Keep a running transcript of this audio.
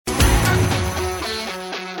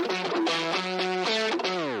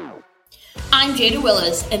I'm Jada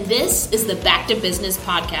Willis, and this is the Back to Business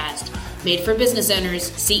podcast, made for business owners,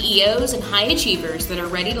 CEOs, and high achievers that are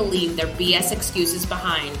ready to leave their BS excuses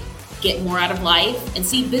behind, get more out of life, and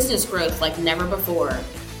see business growth like never before.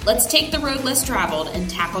 Let's take the road less traveled and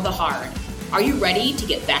tackle the hard. Are you ready to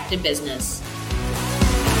get back to business?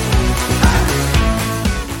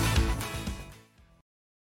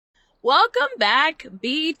 Welcome back,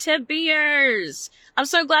 B2Bers. I'm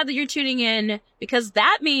so glad that you're tuning in because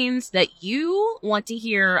that means that you want to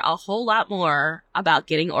hear a whole lot more about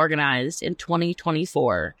getting organized in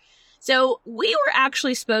 2024. So we were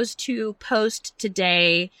actually supposed to post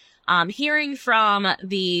today hearing from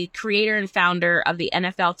the creator and founder of the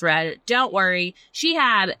NFL Thread. Don't worry, she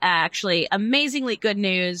had actually amazingly good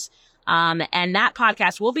news, and that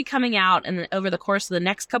podcast will be coming out over the course of the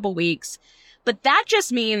next couple weeks. But that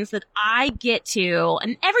just means that I get to,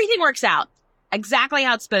 and everything works out exactly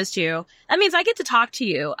how it's supposed to. That means I get to talk to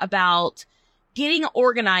you about getting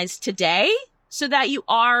organized today so that you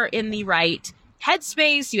are in the right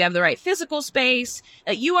headspace, you have the right physical space,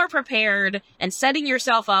 that you are prepared and setting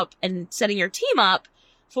yourself up and setting your team up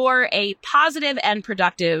for a positive and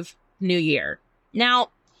productive new year.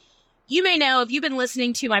 Now, you may know, if you've been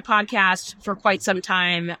listening to my podcast for quite some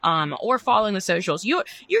time, or following the socials, you're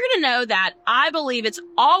going to know that I believe it's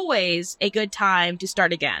always a good time to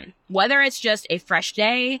start again. Whether it's just a fresh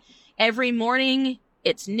day, every morning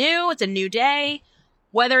it's new, it's a new day.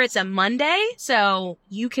 Whether it's a Monday, so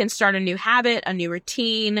you can start a new habit, a new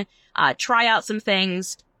routine, try out some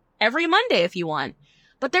things every Monday if you want.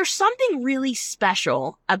 But there's something really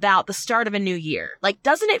special about the start of a new year. Like,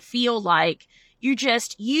 doesn't it feel like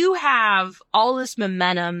you have all this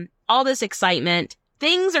momentum, all this excitement,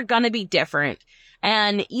 things are going to be different.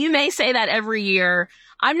 And you may say that every year.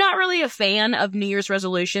 I'm not really a fan of New Year's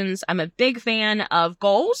resolutions. I'm a big fan of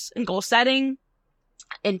goals and goal setting,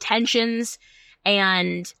 intentions.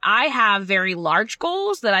 And I have very large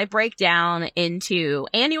goals that I break down into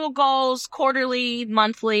annual goals, quarterly,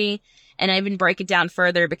 monthly, and I even break it down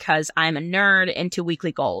further because I'm a nerd into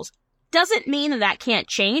weekly goals. Doesn't mean that can't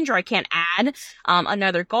change or I can't add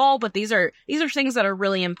another goal, but these are things that are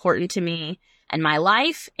really important to me and my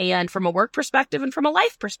life, and from a work perspective and from a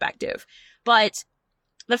life perspective. But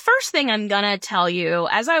the first thing I'm going to tell you,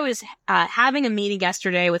 as I was having a meeting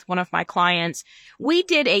yesterday with one of my clients, we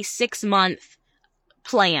did a 6-month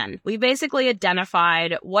plan. We basically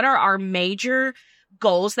identified what are our major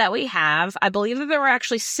goals that we have. I believe that there were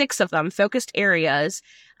actually 6 of them, focused areas.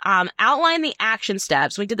 Outline the action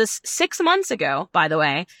steps. We did this 6 months ago, by the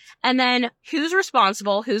way. And then who's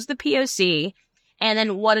responsible, who's the POC, and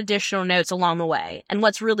then what additional notes along the way. And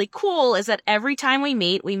what's really cool is that every time we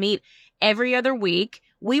meet every other week,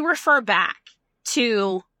 we refer back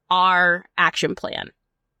to our action plan.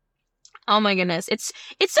 Oh my goodness. It's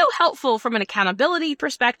so helpful from an accountability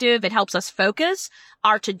perspective. It helps us focus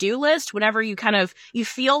our to-do list whenever you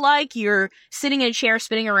feel like you're sitting in a chair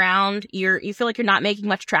spinning around, you feel like you're not making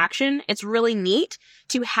much traction. It's really neat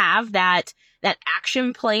to have that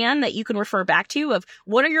action plan that you can refer back to of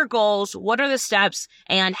what are your goals, what are the steps,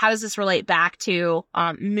 and how does this relate back to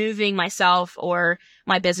moving myself or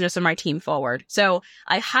my business or my team forward. So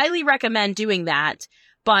I highly recommend doing that.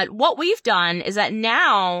 But what we've done is that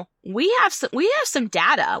now we have some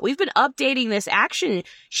data. We've been updating this action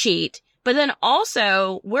sheet, but then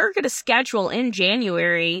also we're going to schedule in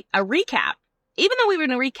January a recap. Even though we've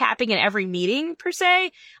been recapping in every meeting per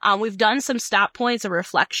se, we've done some stop points of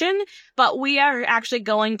reflection, but we are actually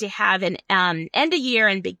going to have an end of year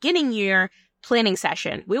and beginning year planning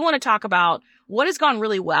session. We want to talk about what has gone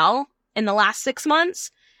really well in the last 6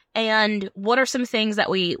 months. And what are some things that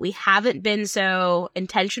we haven't been so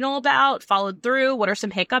intentional about, followed through? What are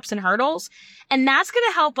some hiccups and hurdles? And that's going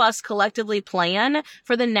to help us collectively plan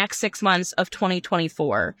for the next 6 months of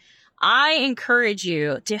 2024. I encourage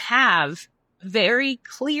you to have very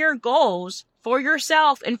clear goals for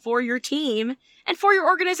yourself and for your team and for your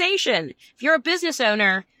organization. If you're a business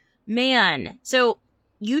owner, man, so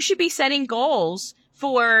you should be setting goals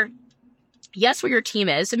for yes, where your team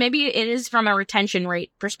is. So maybe it is from a retention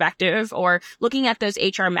rate perspective or looking at those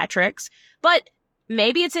HR metrics, but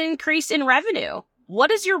maybe it's an increase in revenue.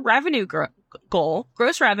 What is your revenue goal?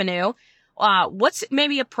 Gross revenue. What's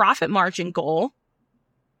maybe a profit margin goal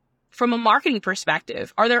from a marketing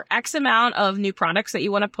perspective? Are there X amount of new products that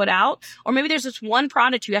you want to put out? Or maybe there's this one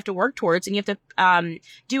product you have to work towards and you have to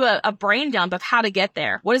do a brain dump of how to get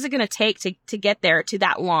there. What is it going to take to get there to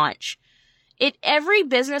that launch? Every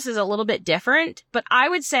business is a little bit different, but I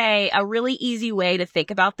would say a really easy way to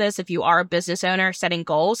think about this if you are a business owner setting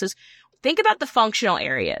goals is think about the functional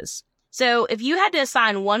areas. So if you had to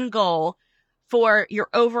assign one goal for your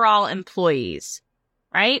overall employees,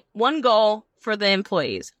 right? One goal for the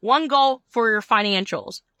employees, one goal for your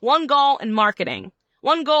financials, one goal in marketing,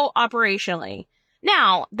 one goal operationally.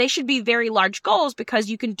 Now, they should be very large goals because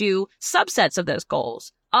you can do subsets of those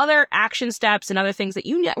goals, other action steps and other things that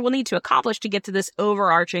you will need to accomplish to get to this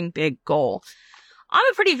overarching big goal. I'm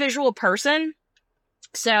a pretty visual person,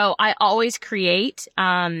 so I always create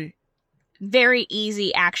very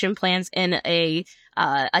easy action plans in a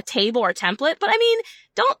table or template. But I mean,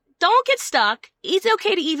 don't get stuck. It's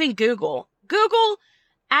okay to even Google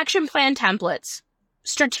action plan templates,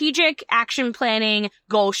 strategic action planning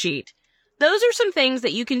goal sheet. Those are some things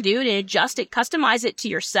that you can do to adjust it, customize it to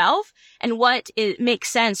yourself and what it makes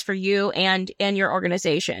sense for you and your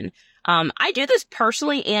organization. I do this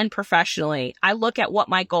personally and professionally. I look at what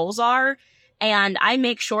my goals are and I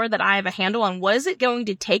make sure that I have a handle on what is it going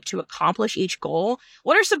to take to accomplish each goal.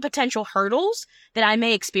 What are some potential hurdles that I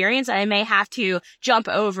may experience that I may have to jump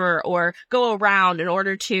over or go around in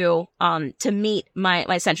order to meet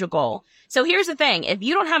my central goal. So here's the thing. If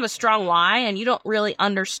you don't have a strong why and you don't really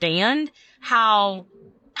understand how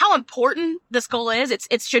important this goal is,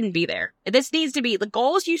 it shouldn't be there. This needs to be, the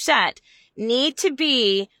goals you set need to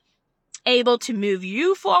be able to move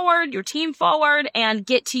you forward, your team forward, and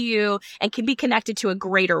get to you and can be connected to a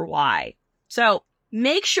greater why. So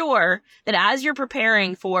make sure that as you're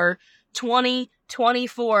preparing for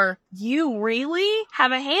 2024, you really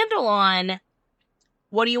have a handle on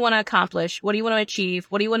what do you want to accomplish? What do you want to achieve?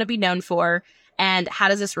 What do you want to be known for? And how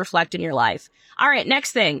does this reflect in your life? All right,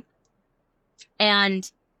 next thing.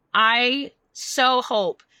 And I so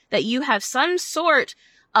hope that you have some sort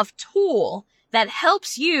of tool that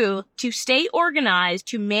helps you to stay organized,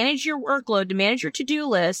 to manage your workload, to manage your to-do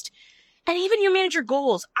list, and even you manage your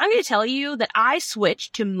goals. I'm going to tell you that I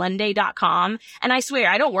switched to Monday.com, and I swear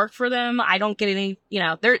I don't work for them. I don't get any,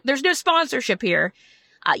 there's no sponsorship here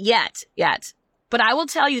yet. But I will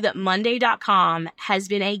tell you that Monday.com has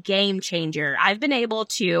been a game changer. I've been able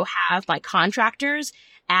to have my contractors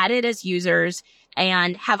added as users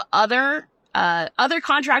and have other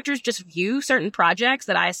contractors just view certain projects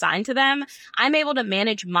that I assign to them. I'm able to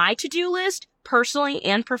manage my to-do list personally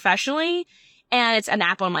and professionally. And it's an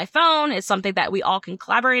app on my phone. It's something that we all can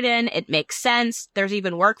collaborate in. It makes sense. There's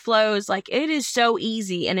even workflows. Like, it is so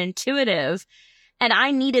easy and intuitive. And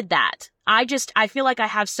I needed that. I feel like I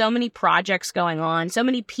have so many projects going on, so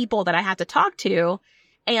many people that I have to talk to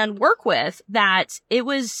and work with that I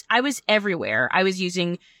was everywhere. I was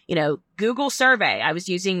using, Google Survey. I was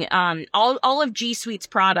using, all of G Suite's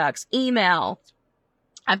products, email.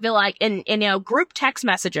 I feel like in group text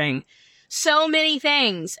messaging, so many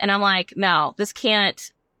things. And I'm like, no, this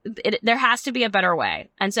can't, there has to be a better way.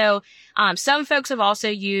 And so, some folks have also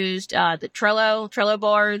used, the Trello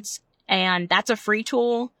boards, and that's a free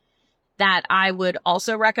tool that I would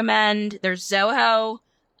also recommend. There's Zoho.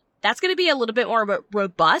 That's going to be a little bit more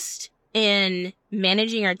robust in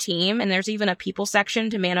managing our team. And there's even a people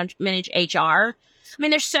section to manage HR. I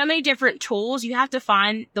mean, there's so many different tools. You have to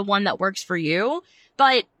find the one that works for you.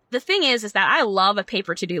 But the thing is that I love a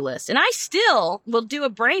paper to-do list, and I still will do a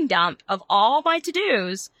brain dump of all my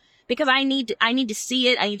to-dos because I need to see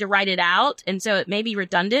it. I need to write it out. And so it may be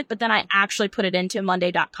redundant, but then I actually put it into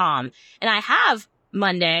Monday.com, and I have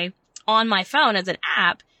Monday on my phone as an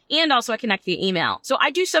app, and also I connect via email. So I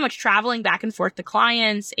do so much traveling back and forth to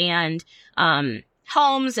clients and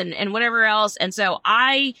homes and whatever else. And so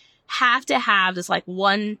I have to have this like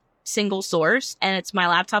one single source, and it's my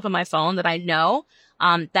laptop and my phone that I know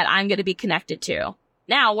that I'm going to be connected to.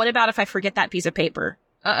 Now, what about if I forget that piece of paper?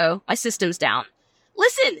 Uh-oh, my system's down.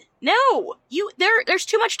 Listen, no, there's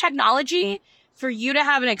too much technology for you to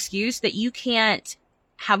have an excuse that you can't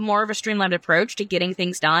have more of a streamlined approach to getting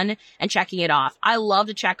things done and checking it off. I love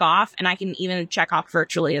to check off, and I can even check off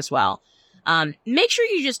virtually as well. Make sure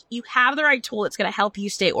you have the right tool that's going to help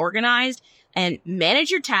you stay organized and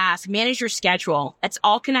manage your tasks, manage your schedule. It's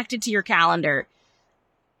all connected to your calendar.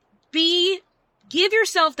 Give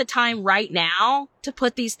yourself the time right now to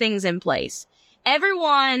put these things in place.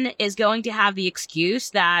 Everyone is going to have the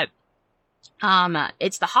excuse that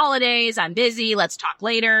it's the holidays, I'm busy, let's talk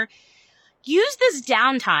later. Use this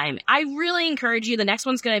downtime. I really encourage you. The next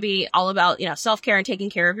one's going to be all about, self-care and taking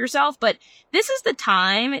care of yourself. But this is the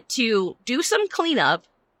time to do some cleanup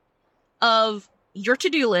of your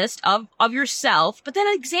to-do list of yourself, but then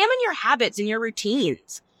examine your habits and your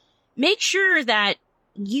routines. Make sure that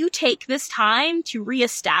you take this time to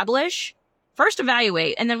reestablish, first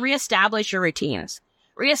evaluate, and then reestablish your routines.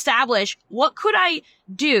 Reestablish what could I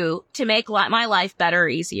do to make my life better or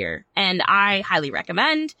easier. And I highly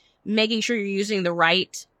recommend making sure you're using the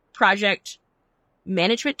right project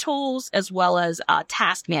management tools as well as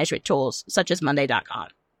task management tools such as Monday.com.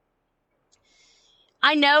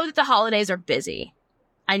 I know that the holidays are busy.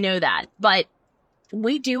 I know that, but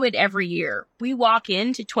we do it every year. We walk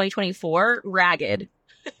into 2024 ragged.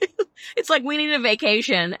 It's like we need a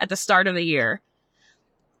vacation at the start of the year.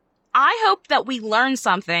 I hope that we learn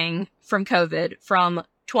something from COVID, from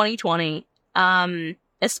 2020,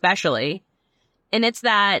 especially. And it's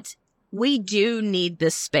that we do need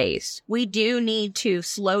this space. We do need to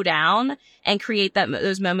slow down and create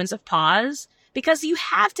those moments of pause, because you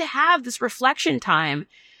have to have this reflection time.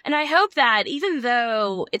 And I hope that even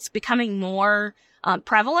though it's becoming more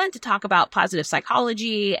prevalent to talk about positive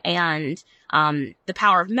psychology and the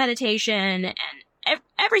power of meditation and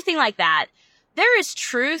everything like that, there is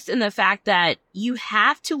truth in the fact that you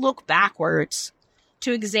have to look backwards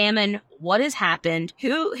to examine what has happened,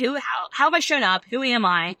 how have I shown up, who am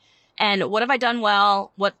I, and what have I done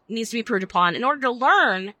well, what needs to be improved upon in order to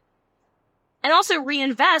learn and also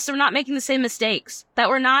reinvest so we're not making the same mistakes, that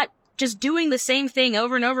we're not just doing the same thing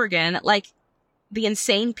over and over again like the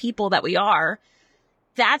insane people that we are.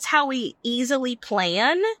 That's how we easily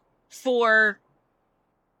plan for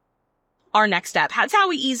our next step. That's how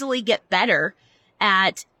we easily get better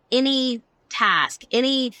at any task,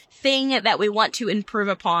 anything that we want to improve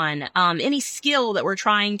upon, any skill that we're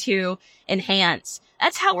trying to enhance.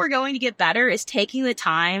 That's how we're going to get better, is taking the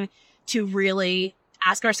time to really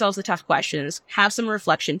ask ourselves the tough questions, have some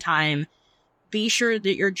reflection time, be sure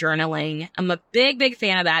that you're journaling. I'm a big, big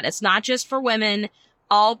fan of that. It's not just for women.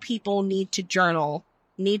 All people need to journal,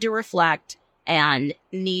 need to reflect, and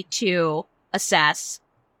need to assess,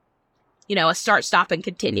 a start, stop, and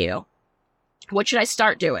continue. What should I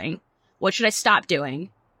start doing? What should I stop doing?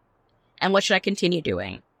 And what should I continue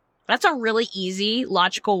doing? That's a really easy,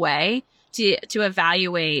 logical way to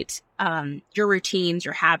evaluate your routines,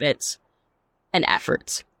 your habits, and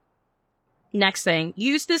efforts. Next thing,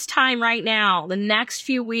 use this time right now, the next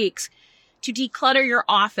few weeks, to declutter your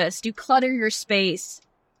office, declutter your space.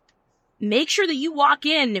 Make sure that you walk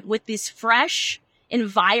in with this fresh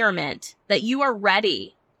environment, that you are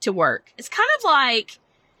ready to work. It's kind of like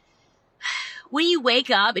when you wake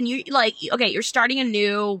up and you're starting a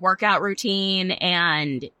new workout routine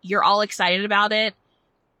and you're all excited about it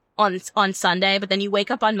on Sunday, but then you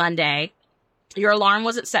wake up on Monday. Your alarm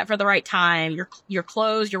wasn't set for the right time. Your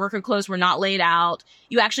clothes, your working clothes were not laid out.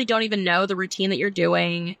 You actually don't even know the routine that you're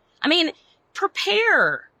doing. I mean,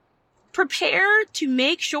 prepare to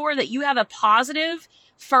make sure that you have a positive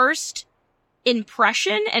first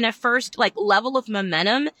impression and a first level of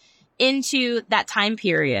momentum into that time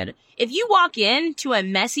period. If you walk into a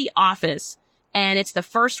messy office and it's the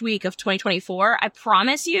first week of 2024, I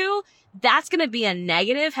promise you that's going to be a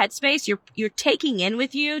negative headspace you're taking in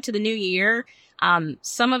with you to the new year.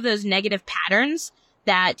 Some of those negative patterns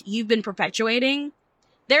that you've been perpetuating.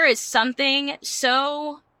 There is something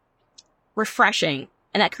so refreshing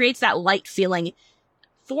and that creates that light feeling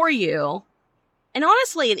for you. And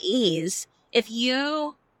honestly, an ease if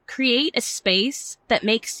you create a space that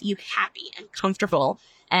makes you happy and comfortable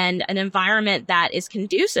and an environment that is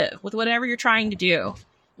conducive with whatever you're trying to do.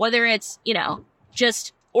 Whether it's,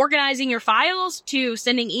 just organizing your files, to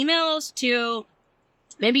sending emails, to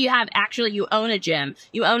maybe you own a gym,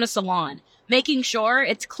 you own a salon, making sure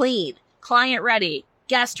it's clean, client ready,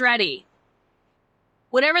 guest ready.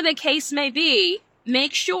 Whatever the case may be,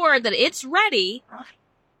 make sure that it's ready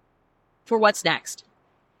for what's next.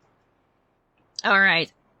 All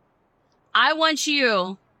right. I want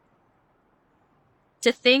you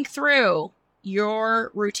to think through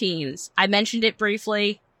your routines. I mentioned it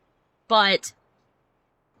briefly, but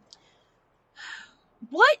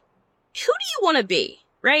who do you want to be,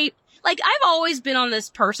 right? I've always been on this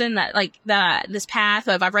person that this path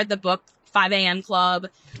of, I've read the book 5 a.m. Club.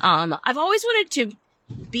 I've always wanted to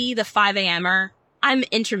be the 5 a.m.er. I'm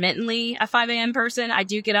intermittently a 5 a.m. person. I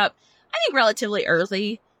do get up, I think, relatively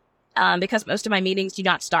early, because most of my meetings do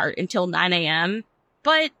not start until 9 a.m.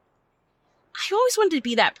 But I always wanted to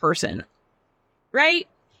be that person, right?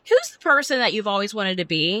 Who's the person that you've always wanted to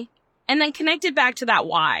be? And then connect it back to that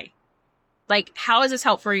why. How does this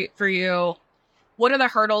help for you? What are the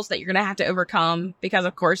hurdles that you're going to have to overcome? Because,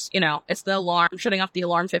 of course, it's the alarm, shutting off the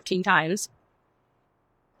alarm 15 times.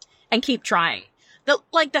 And keep trying.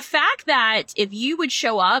 The fact that if you would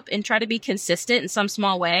show up and try to be consistent in some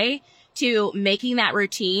small way to making that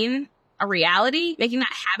routine a reality, making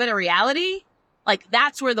that habit a reality,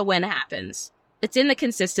 that's where the win happens. It's in the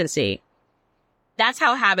consistency. That's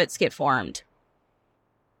how habits get formed.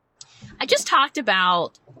 I just talked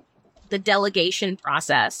about the delegation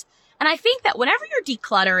process. And I think that whenever you're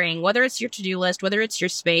decluttering, whether it's your to-do list, whether it's your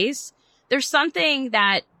space, there's something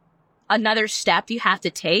that another step you have to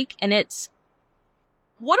take, and it's,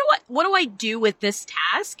 what do I do with this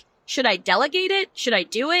task? Should I delegate it? Should I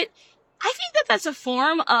do it? I think that that's a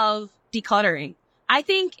form of decluttering. I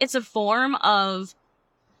think it's a form of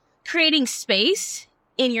creating space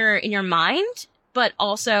in your mind, but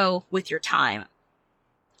also with your time.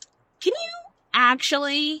 Can you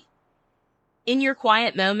actually, in your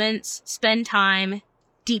quiet moments, spend time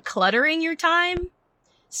decluttering your time?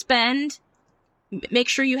 Make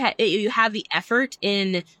sure you have the effort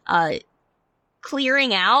in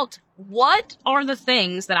clearing out what are the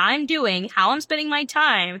things that I'm doing, how I'm spending my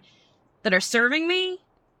time that are serving me,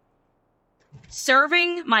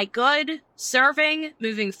 serving my good, serving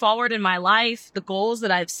moving forward in my life, the goals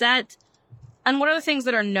that I've set, and what are the things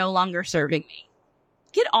that are no longer serving me.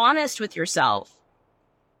 Get honest with yourself.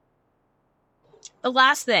 The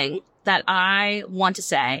last thing that I want to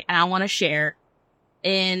say, and I want to share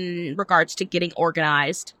in regards to getting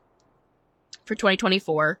organized for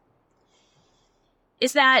 2024,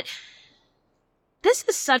 is that this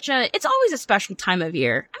is it's always a special time of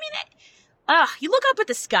year. I mean, you look up at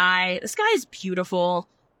the sky is beautiful.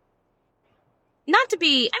 Not to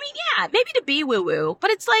be, maybe to be woo-woo, but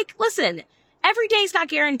it's like, listen, every day's not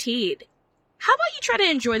guaranteed. How about you try to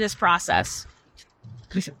enjoy this process?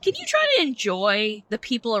 Can you try to enjoy the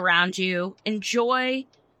people around you? Enjoy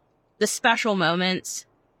the special moments.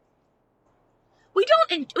 We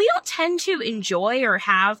don't tend to enjoy or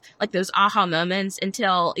have like those aha moments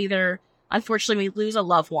until either, unfortunately, we lose a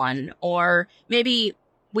loved one, or maybe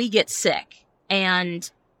we get sick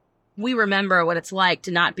and we remember what it's like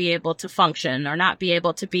to not be able to function or not be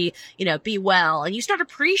able to be well. And you start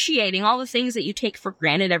appreciating all the things that you take for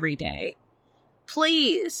granted every day.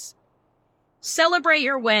 Please celebrate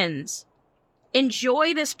your wins.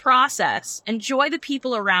 Enjoy this process. Enjoy the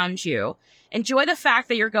people around you. Enjoy the fact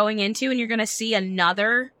that you're going into and you're going to see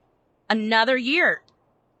another year.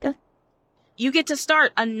 You get to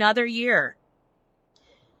start another year.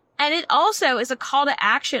 And it also is a call to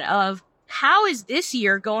action of, how is this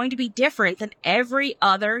year going to be different than every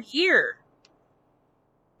other year?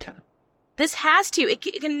 This has to. It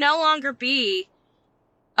can no longer be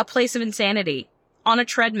a place of insanity on a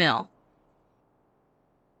treadmill.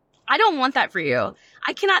 I don't want that for you.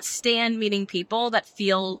 I cannot stand meeting people that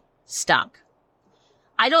feel stuck.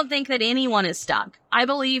 I don't think that anyone is stuck. I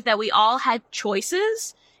believe that we all have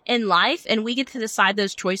choices in life, and we get to decide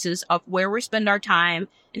those choices of where we spend our time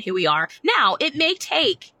and who we are. Now, it may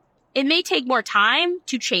take more time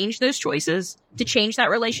to change those choices, to change that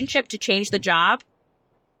relationship, to change the job,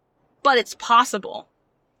 but it's possible.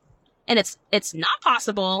 And it's not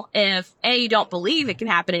possible if A, you don't believe it can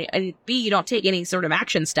happen, and B, you don't take any sort of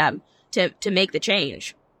action step to make the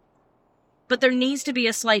change. But there needs to be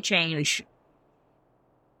a slight change,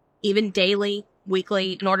 even daily,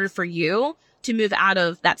 weekly, in order for you to move out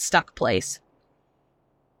of that stuck place.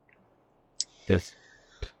 Yes.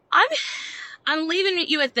 I'm leaving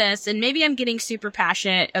you with this, and maybe I'm getting super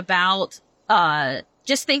passionate about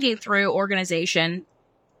just thinking through organization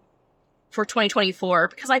for 2024,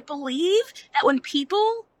 because I believe that when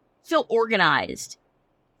people feel organized,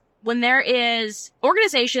 when there is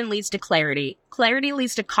organization leads to clarity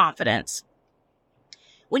leads to confidence.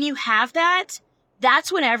 When you have that, that's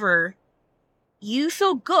whenever you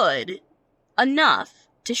feel good enough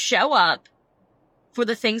to show up for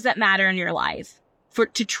the things that matter in your life,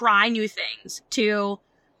 to try new things, to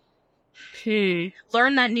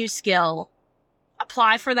learn that new skill,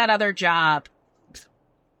 apply for that other job,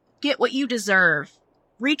 get what you deserve,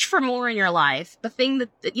 reach for more in your life, the thing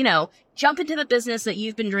that, jump into the business that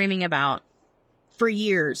you've been dreaming about for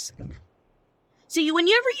years. So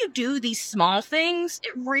whenever you do these small things,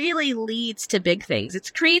 it really leads to big things.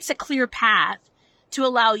 It creates a clear path to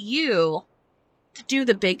allow you to do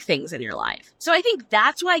the big things in your life. So I think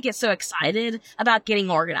that's why I get so excited about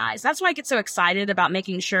getting organized. That's why I get so excited about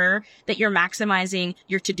making sure that you're maximizing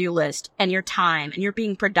your to-do list and your time and you're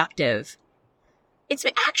being productive. It's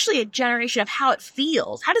actually a generation of how it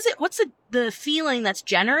feels. What's the feeling that's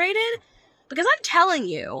generated? Because I'm telling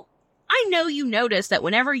you, I know you notice that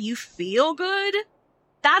whenever you feel good,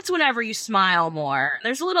 that's whenever you smile more.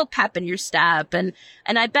 There's a little pep in your step, and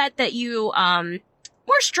I bet that you,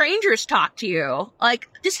 more strangers talk to you. Like,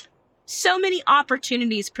 just so many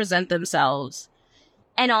opportunities present themselves.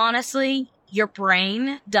 And honestly, your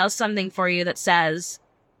brain does something for you that says,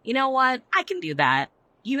 you know what? I can do that.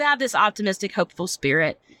 You have this optimistic, hopeful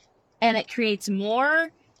spirit, and it creates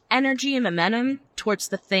more energy and momentum towards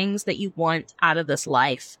the things that you want out of this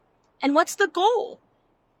life. And what's the goal?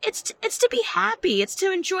 It's to be happy. It's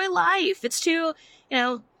to enjoy life. It's to,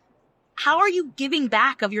 how are you giving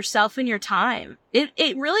back of yourself and your time?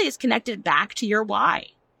 It really is connected back to your why.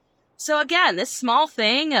 So again, this small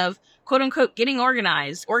thing of quote unquote getting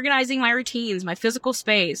organized, organizing my routines, my physical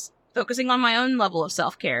space, focusing on my own level of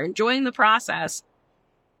self-care, enjoying the process,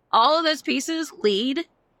 all of those pieces lead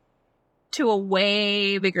to a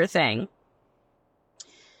way bigger thing.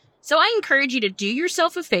 So I encourage you to do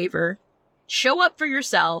yourself a favor, show up for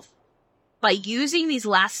yourself by using these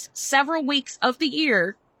last several weeks of the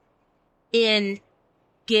year in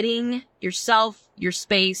getting yourself, your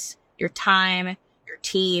space, your time, your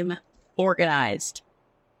team organized.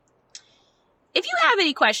 If you have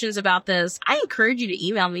any questions about this, I encourage you to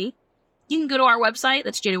email me. You can go to our website,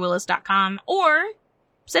 that's jadawillis.com, or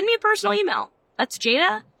send me a personal email. That's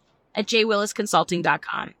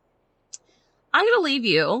jada@jwillisconsulting.com. I'm going to leave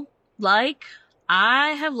you like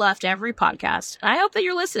I have left every podcast. I hope that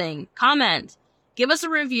you're listening. Comment. Give us a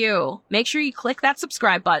review. Make sure you click that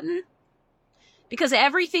subscribe button, because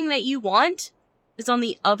everything that you want is on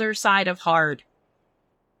the other side of hard.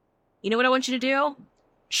 You know what I want you to do?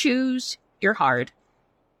 Choose your hard.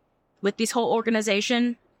 With this whole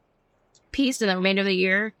organization piece in the remainder of the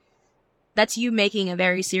year, that's you making a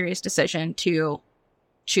very serious decision to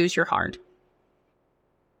choose your hard.